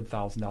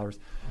 $500,000.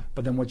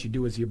 But then what you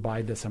do is you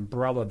buy this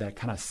umbrella that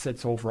kind of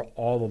sits over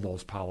all of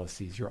those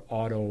policies, your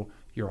auto,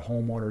 your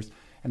homeowners,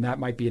 and that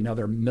might be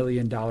another $1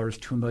 million,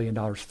 $2 million,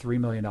 $3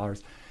 million.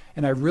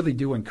 And I really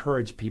do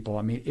encourage people.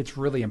 I mean, it's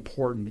really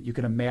important. You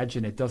can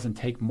imagine it doesn't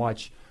take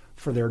much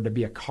for there to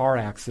be a car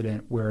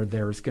accident where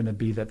there's going to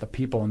be that the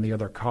people in the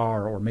other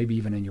car, or maybe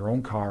even in your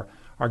own car,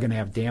 are going to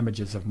have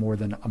damages of more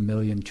than $1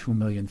 million, $2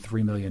 million,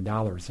 $3 million.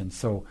 And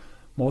so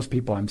most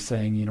people, I'm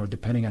saying,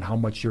 depending on how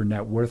much your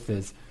net worth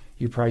is,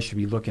 you probably should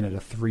be looking at a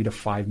 $3 to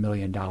 $5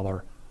 million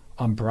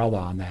umbrella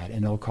on that.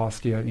 And it'll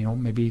cost you,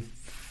 maybe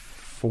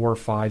 $400,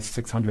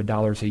 $500,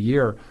 $600 a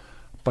year,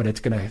 but it's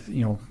going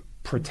to,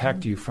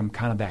 protect you from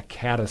kind of that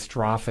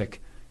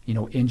catastrophic,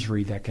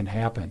 injury that can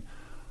happen.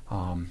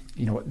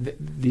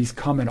 These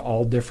come in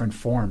all different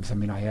forms. I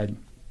mean, I had,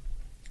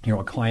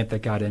 a client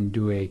that got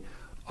into a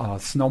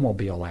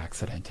snowmobile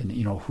accident, and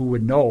who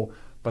would know?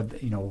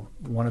 But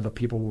one of the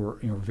people were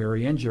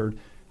very injured,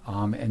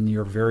 and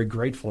you're very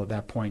grateful at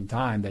that point in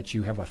time that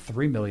you have a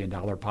 $3 million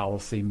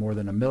policy more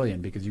than $1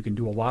 million, because you can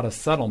do a lot of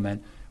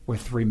settlement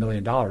with $3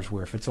 million.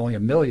 Where if it's only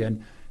 $1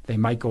 million, they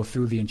might go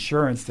through the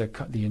insurance.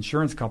 The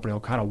insurance company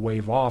will kind of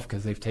waive off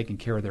because they've taken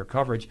care of their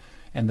coverage,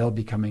 and they'll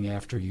be coming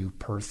after you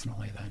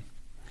personally then.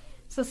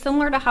 So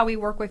similar to how we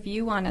work with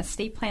you on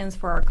estate plans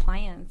for our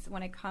clients,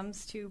 when it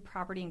comes to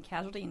property and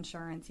casualty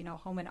insurance,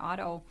 home and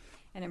auto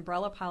and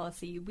umbrella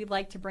policy, we'd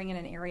like to bring in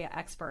an area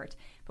expert.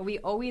 But we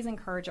always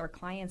encourage our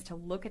clients to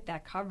look at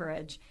that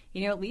coverage,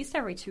 at least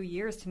every 2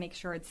 years to make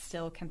sure it's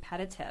still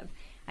competitive.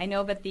 I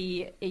know that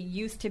it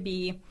used to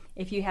be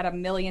if you had $1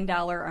 million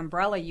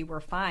umbrella, you were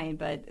fine,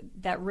 but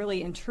that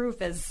really, in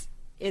truth, is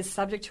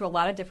subject to a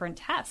lot of different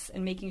tests,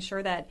 and making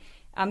sure that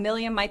 $1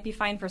 million might be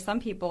fine for some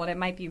people, and it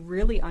might be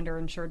really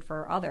underinsured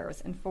for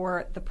others. And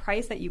for the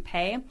price that you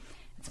pay,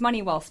 it's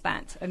money well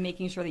spent of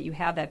making sure that you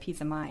have that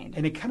peace of mind.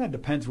 And it kind of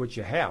depends what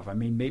you have. I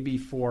mean, maybe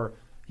for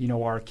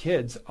our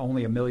kids,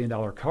 only $1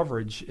 million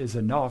coverage is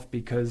enough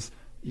because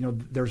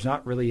there's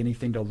not really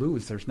anything to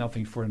lose. There's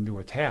nothing for them to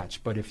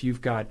attach. But if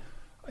you've got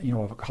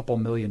a couple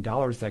 $1 million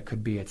that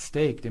could be at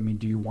stake, I mean,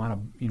 do you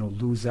want to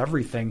lose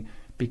everything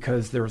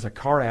because there was a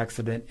car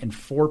accident and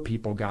 4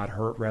 people got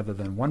hurt rather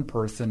than one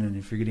person? And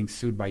if you're getting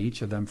sued by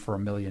each of them for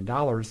 $1 million,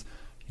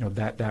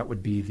 that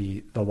would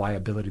be the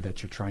liability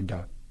that you're trying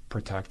to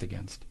protect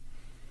against.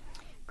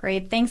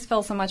 Great. Thanks,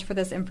 Phil, so much for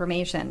this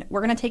information.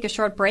 We're going to take a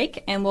short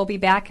break, and we'll be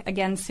back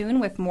again soon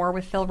with more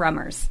with Phil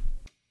Remmers.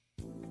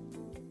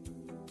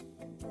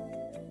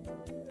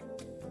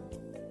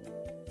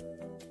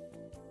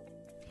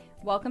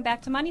 Welcome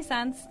back to Money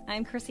Sense.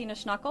 I'm Kristina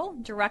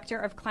Schnuckel, Director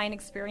of Client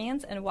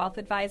Experience and Wealth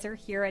Advisor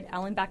here at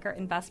Ellenbecker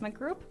Investment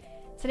Group.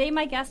 Today,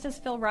 my guest is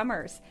Phil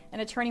Remmers, an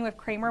attorney with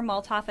Cramer,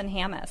 Multhauf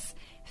Hammes.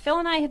 Phil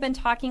and I have been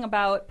talking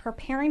about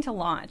preparing to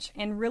launch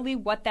and really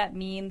what that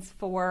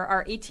some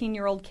our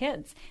 18-year-old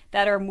kids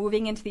that are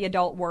moving into the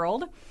adult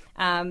world.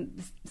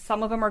 Some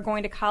Some of them are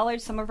going to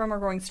college, some of them are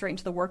going straight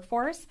into the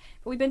workforce.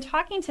 But we've been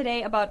talking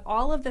today about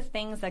all of the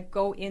things that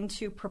go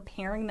into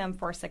preparing them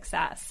for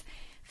success.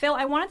 Phil,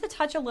 I wanted to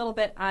touch a little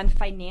bit on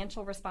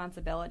financial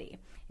responsibility.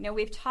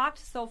 We've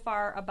talked so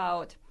far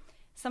about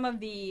some of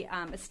the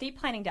estate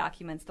planning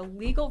documents, the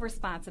legal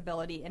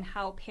responsibility, and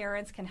how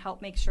parents can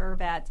help make sure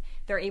that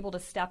they're able to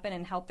step in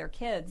and help their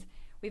kids.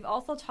 We've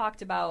also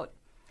talked about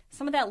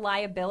some of that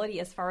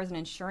liability as far as an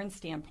insurance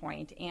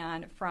standpoint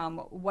and from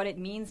what it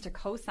means to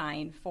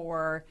co-sign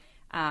for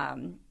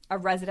a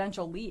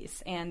residential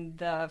lease and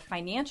the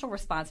financial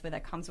responsibility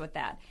that comes with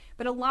that.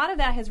 But a lot of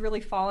that has really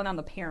fallen on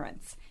the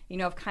parents,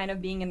 of kind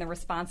of being in the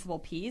responsible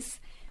piece.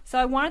 So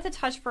I wanted to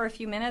touch for a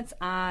few minutes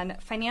on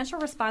financial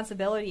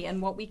responsibility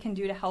and what we can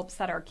do to help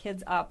set our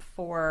kids up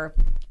for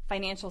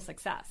financial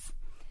success.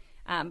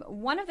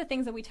 One of the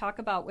things that we talk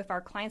about with our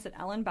clients at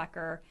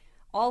Ellenbecker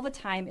all the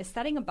time is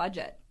setting a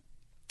budget.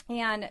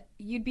 And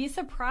you'd be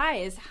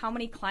surprised how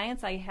many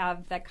clients I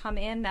have that come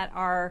in that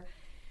are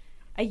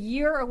a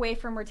year away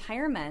from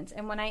retirement.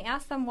 And when I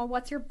ask them, well,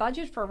 what's your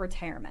budget for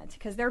retirement?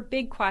 Because their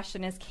big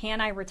question is,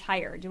 can I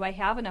retire? Do I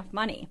have enough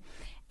money?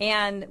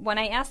 And when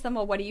I ask them,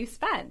 well, what do you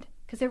spend?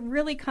 Because it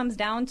really comes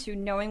down to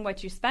knowing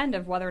what you spend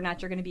of whether or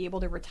not you're going to be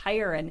able to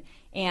retire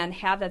and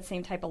have that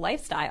same type of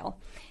lifestyle.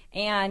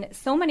 And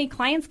so many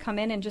clients come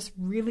in and just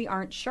really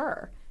aren't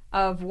sure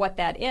of what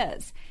that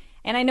is.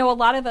 And I know a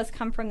lot of us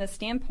come from the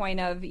standpoint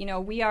of,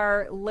 we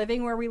are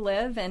living where we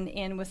live, and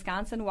in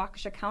Wisconsin,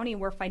 Waukesha County,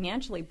 we're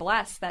financially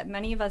blessed that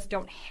many of us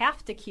don't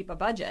have to keep a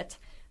budget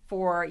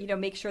for,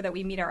 make sure that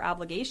we meet our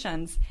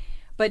obligations.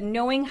 But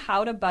knowing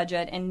how to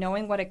budget and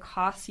knowing what it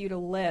costs you to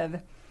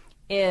live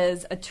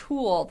is a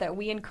tool that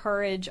we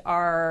encourage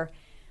our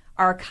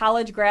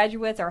college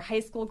graduates, our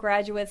high school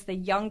graduates, the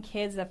young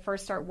kids that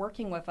first start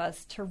working with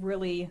us to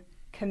really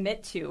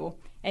commit to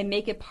and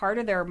make it part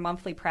of their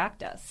monthly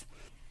practice.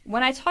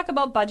 When I talk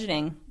about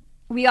budgeting,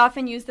 we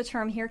often use the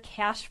term here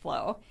cash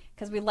flow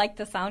because we like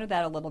the sound of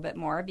that a little bit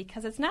more,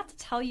 because it's not to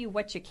tell you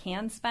what you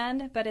can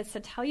spend, but it's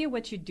to tell you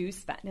what you do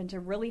spend and to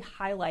really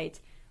highlight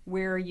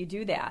where you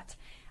do that.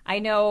 I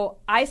know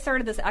I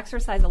started this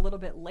exercise a little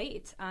bit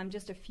late,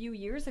 just a few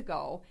years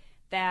ago,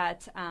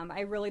 that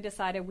I really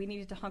decided we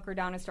needed to hunker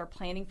down and start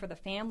planning for the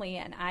family.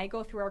 And I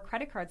go through our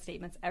credit card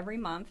statements every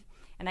month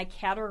and I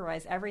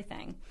categorize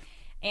everything.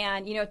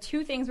 And,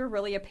 two things were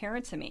really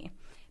apparent to me.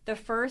 The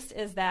first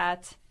is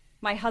that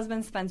my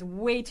husband spends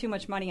way too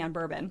much money on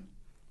bourbon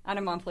on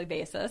a monthly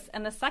basis.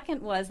 And the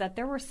second was that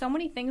there were so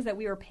many things that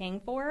we were paying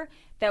for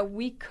that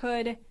we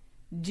could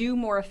do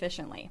more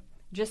efficiently,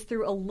 just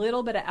through a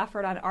little bit of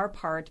effort on our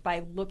part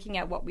by looking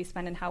at what we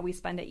spend and how we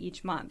spend it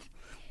each month.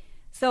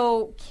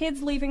 So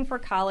kids leaving for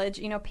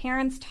college,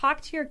 parents, talk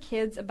to your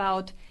kids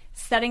about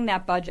setting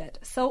that budget.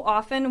 So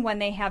often when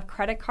they have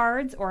credit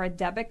cards or a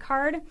debit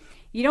card,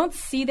 you don't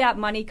see that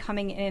money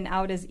coming in and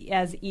out as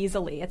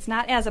easily. It's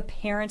not as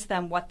apparent to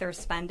them what they're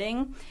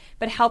spending,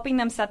 but helping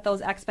them set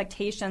those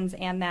expectations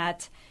and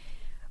that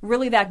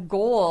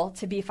goal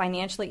to be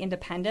financially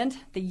independent.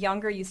 The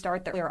younger you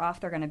start, the clearer off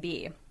they're going to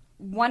be.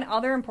 One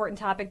other important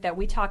topic that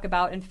we talk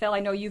about, and Phil, I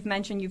know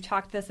you've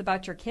talked this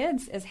about your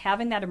kids, is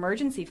having that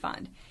emergency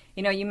fund.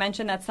 You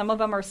mentioned that some of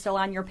them are still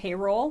on your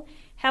payroll.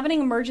 Having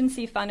an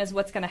emergency fund is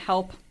what's going to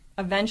help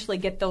eventually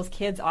get those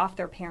kids off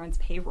their parents'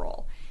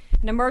 payroll.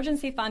 An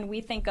emergency fund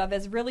we think of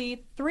as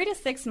really 3 to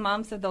 6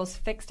 months of those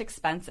fixed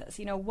expenses.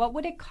 What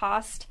would it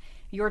cost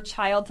your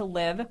child to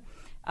live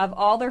of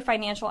all their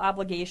financial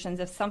obligations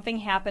if something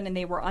happened and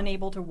they were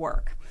unable to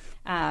work?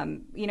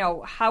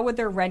 How would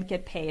their rent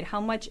get paid? How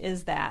much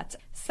is that?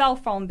 Cell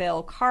phone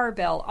bill, car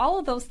bill, all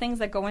of those things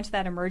that go into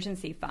that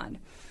emergency fund.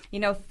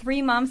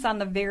 3 months on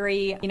the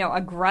very,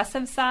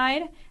 aggressive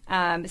side.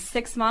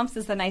 6 months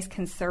is a nice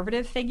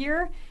conservative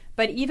figure.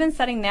 But even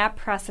setting that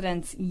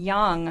precedence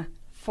young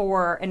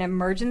for an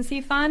emergency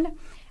fund,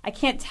 I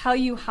can't tell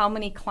you how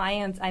many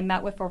clients I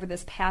met with over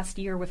this past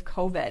year with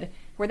COVID,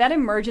 where that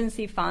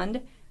emergency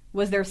fund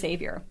was their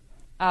savior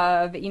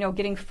of,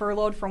 getting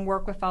furloughed from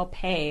work without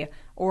pay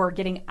or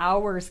getting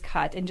hours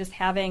cut and just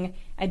having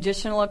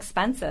additional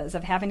expenses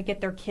of having to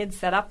get their kids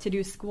set up to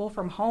do school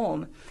from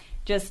home.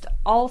 Just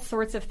all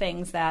sorts of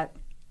things that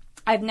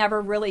I've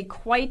never really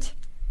quite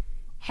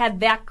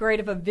had that great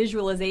of a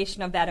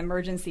visualization of that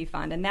emergency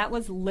fund, and that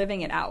was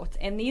living it out.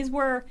 And these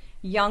were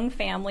young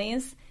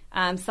families,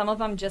 some of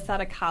them just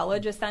out of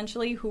college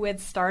essentially, who had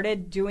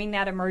started doing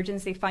that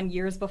emergency fund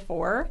years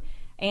before.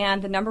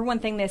 And the number one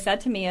thing they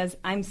said to me is,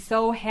 I'm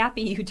so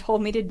happy you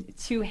told me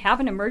to have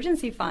an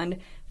emergency fund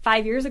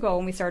 5 years ago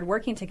when we started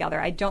working together.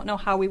 I don't know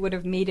how we would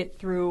have made it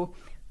through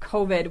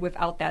COVID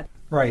without that.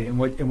 Right, and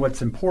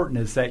what's important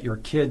is that your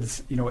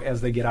kids,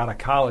 as they get out of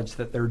college,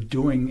 that they're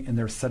doing and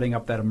they're setting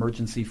up that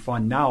emergency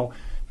fund now,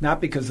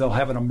 not because they'll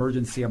have an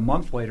emergency a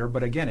month later,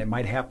 but again, it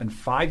might happen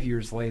 5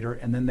 years later,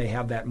 and then they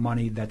have that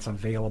money that's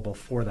available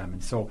for them.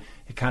 And so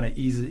it kind of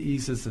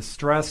eases the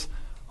stress,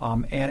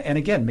 and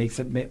again, makes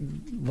it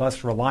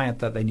less reliant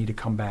that they need to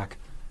come back,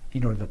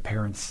 to the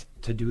parents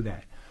to do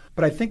that.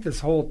 But I think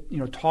this whole,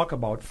 talk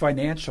about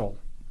financial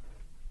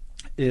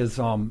is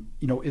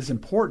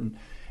important.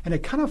 And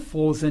it kind of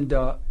flows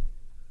into,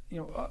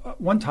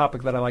 one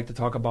topic that I like to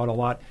talk about a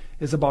lot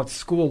is about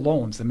school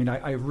loans. I mean,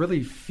 I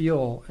really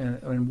feel,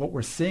 and what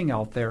we're seeing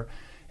out there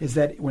is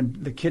that when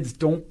the kids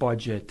don't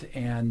budget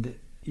and,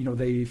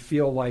 they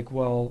feel like,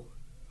 well,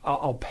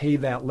 I'll pay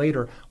that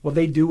later. Well,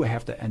 they do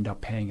have to end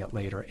up paying it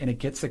later, and it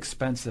gets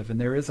expensive.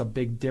 And there is a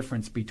big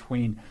difference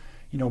between,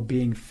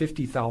 being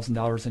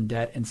 $50,000 in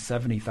debt and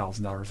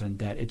 $70,000 in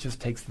debt. It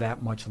just takes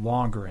that much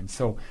longer. And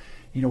so,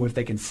 if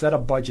they can set a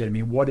budget, I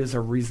mean, what is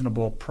a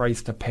reasonable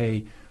price to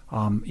pay,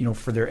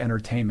 for their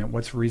entertainment?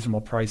 What's a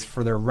reasonable price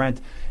for their rent?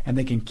 And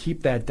they can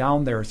keep that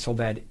down there so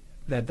that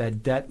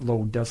debt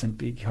load doesn't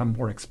become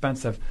more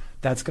expensive.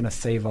 That's going to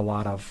save a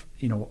lot of,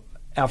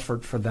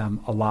 effort for them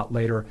a lot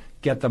later,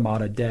 get them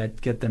out of debt,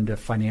 get them to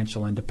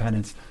financial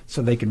independence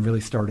so they can really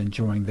start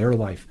enjoying their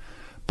life.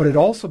 But it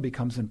also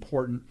becomes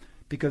important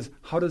because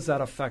how does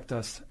that affect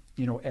us,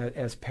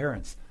 as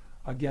parents?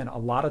 Again, a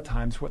lot of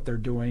times what they're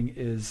doing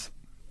is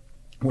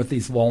with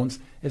these loans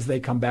is they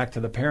come back to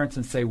the parents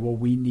and say, well,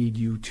 we need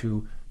you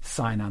to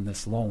sign on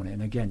this loan.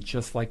 And again,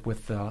 just like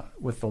with the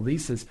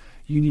leases,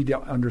 you need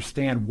to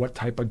understand what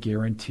type of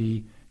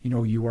guarantee,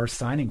 you are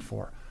signing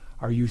for.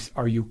 Are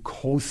you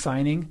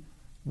co-signing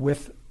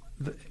with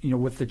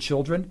the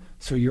children?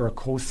 So you're a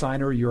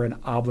co-signer, you're an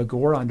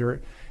obligor under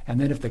it. And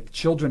then if the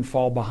children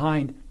fall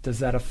behind, does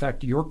that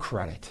affect your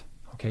credit?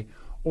 Okay.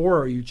 Or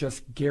are you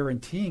just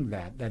guaranteeing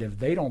that if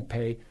they don't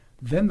pay,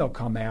 then they'll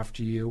come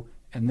after you,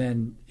 and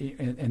then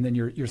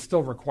you're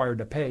still required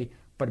to pay,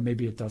 but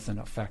maybe it doesn't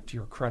affect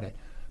your credit.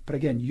 But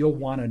again, you'll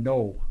want to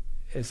know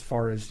as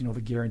far as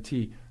the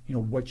guarantee,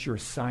 what you're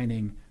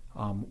signing,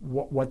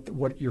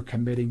 what you're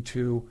committing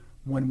to.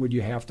 When would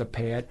you have to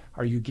pay it?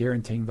 Are you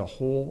guaranteeing the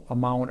whole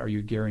amount? Are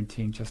you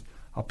guaranteeing just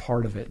a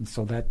part of it? And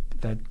so that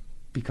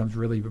becomes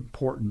really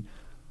important.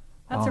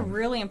 That's a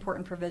really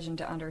important provision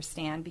to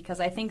understand, because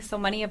I think so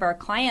many of our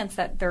clients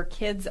that their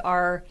kids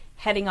are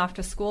heading off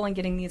to school and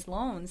getting these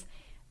loans,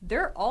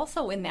 they're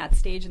also in that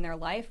stage in their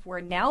life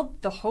where now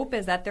the hope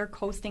is that they're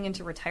coasting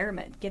into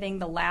retirement, getting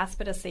the last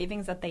bit of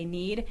savings that they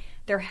need.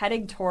 They're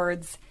heading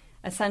towards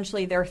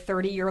essentially their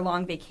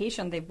 30-year-long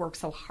vacation they've worked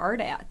so hard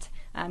at.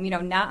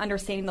 Not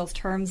understanding those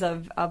terms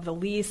of the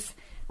lease,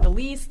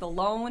 the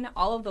loan,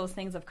 all of those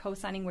things of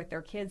co-signing with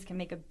their kids can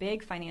make a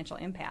big financial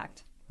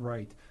impact.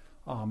 Right.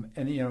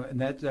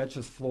 And that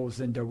just flows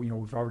into,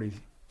 we've already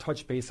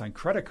touched base on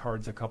credit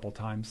cards a couple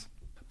times.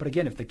 But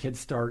again, if the kids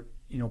start,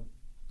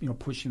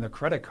 pushing the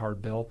credit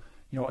card bill,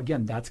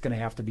 again, that's going to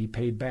have to be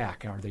paid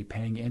back. Are they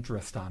paying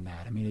interest on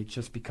that? I mean, it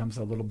just becomes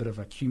a little bit of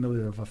a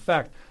cumulative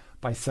effect.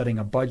 By setting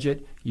a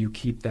budget, you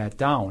keep that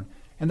down.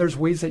 And there's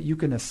ways that you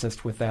can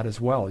assist with that as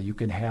well. You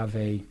can have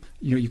you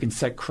can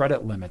set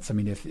credit limits. I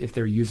mean, if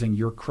they're using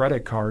your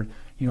credit card,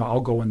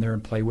 I'll go in there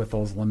and play with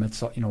those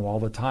limits, all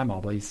the time. I'll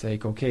be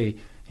saying, okay,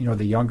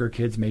 the younger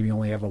kids maybe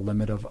only have a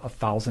limit of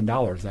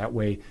 $1,000. That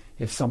way,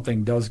 if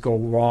something does go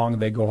wrong,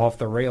 they go off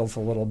the rails a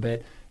little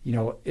bit,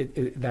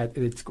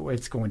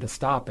 it's going to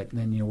stop it.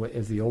 And then,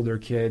 as the older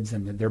kids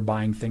and they're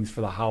buying things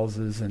for the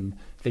houses and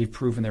they've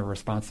proven their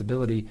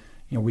responsibility,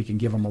 we can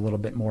give them a little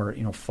bit more,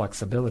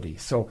 flexibility.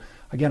 So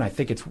again, I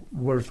think it's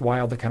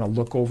worthwhile to kind of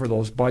look over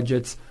those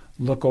budgets,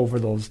 look over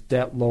those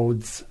debt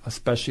loads,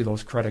 especially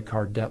those credit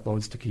card debt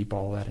loads, to keep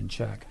all that in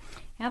check.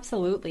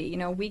 Absolutely.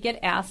 We get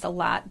asked a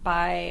lot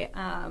by,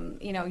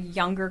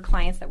 younger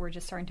clients that we're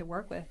just starting to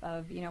work with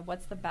of,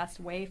 what's the best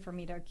way for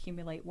me to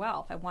accumulate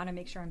wealth? I want to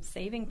make sure I'm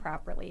saving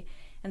properly.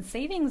 And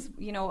savings,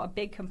 a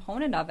big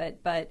component of it,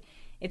 but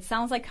it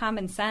sounds like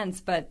common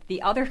sense. But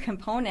the other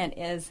component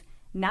is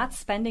not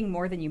spending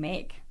more than you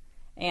make.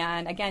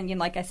 And again,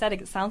 like I said,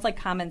 it sounds like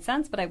common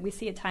sense, but we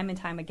see it time and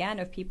time again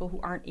of people who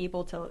aren't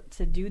able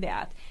to do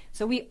that.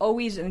 So we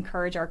always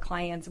encourage our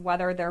clients,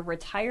 whether they're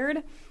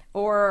retired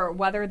or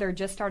whether they're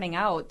just starting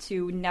out,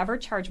 to never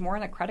charge more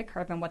on a credit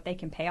card than what they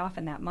can pay off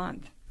in that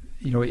month.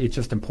 It's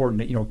just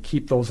important to,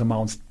 keep those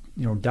amounts,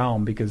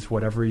 down, because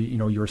whatever,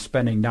 you're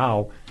spending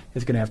now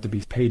is going to have to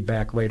be paid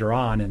back later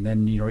on. And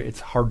then, it's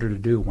harder to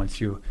do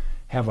once you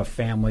have a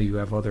family, you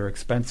have other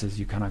expenses,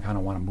 you kind of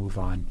want to move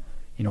on,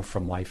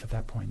 from life at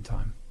that point in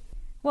time.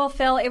 Well,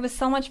 Phil, it was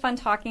so much fun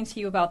talking to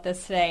you about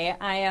this today.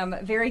 I am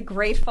very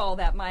grateful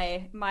that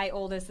my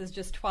oldest is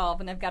just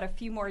 12, and I've got a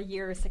few more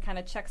years to kind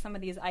of check some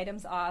of these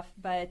items off.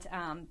 But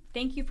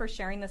thank you for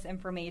sharing this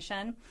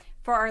information.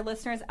 For our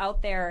listeners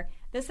out there,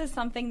 this is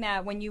something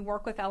that when you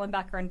work with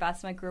Ellenbecker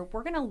Investment Group,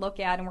 we're going to look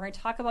at, and we're going to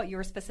talk about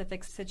your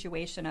specific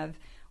situation of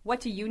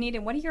what do you need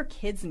and what do your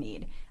kids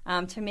need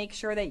to make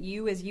sure that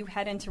you, as you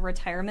head into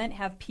retirement,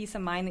 have peace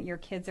of mind that your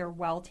kids are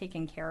well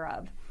taken care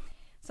of.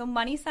 So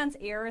Money Sense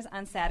airs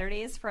on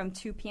Saturdays from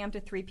 2 p.m. to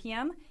 3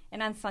 p.m.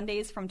 and on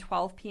Sundays from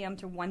 12 p.m.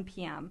 to 1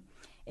 p.m.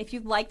 If you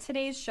like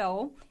today's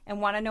show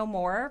and want to know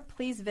more,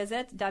 please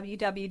visit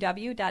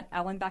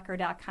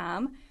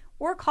www.ellenbecker.com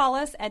or call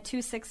us at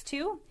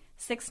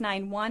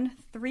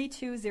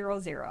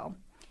 262-691-3200.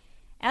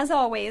 As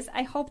always,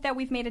 I hope that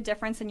we've made a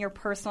difference in your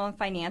personal and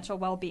financial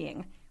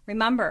well-being.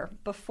 Remember,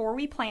 before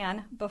we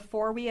plan,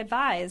 before we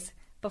advise,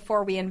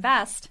 before we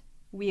invest,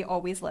 We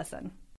always listen.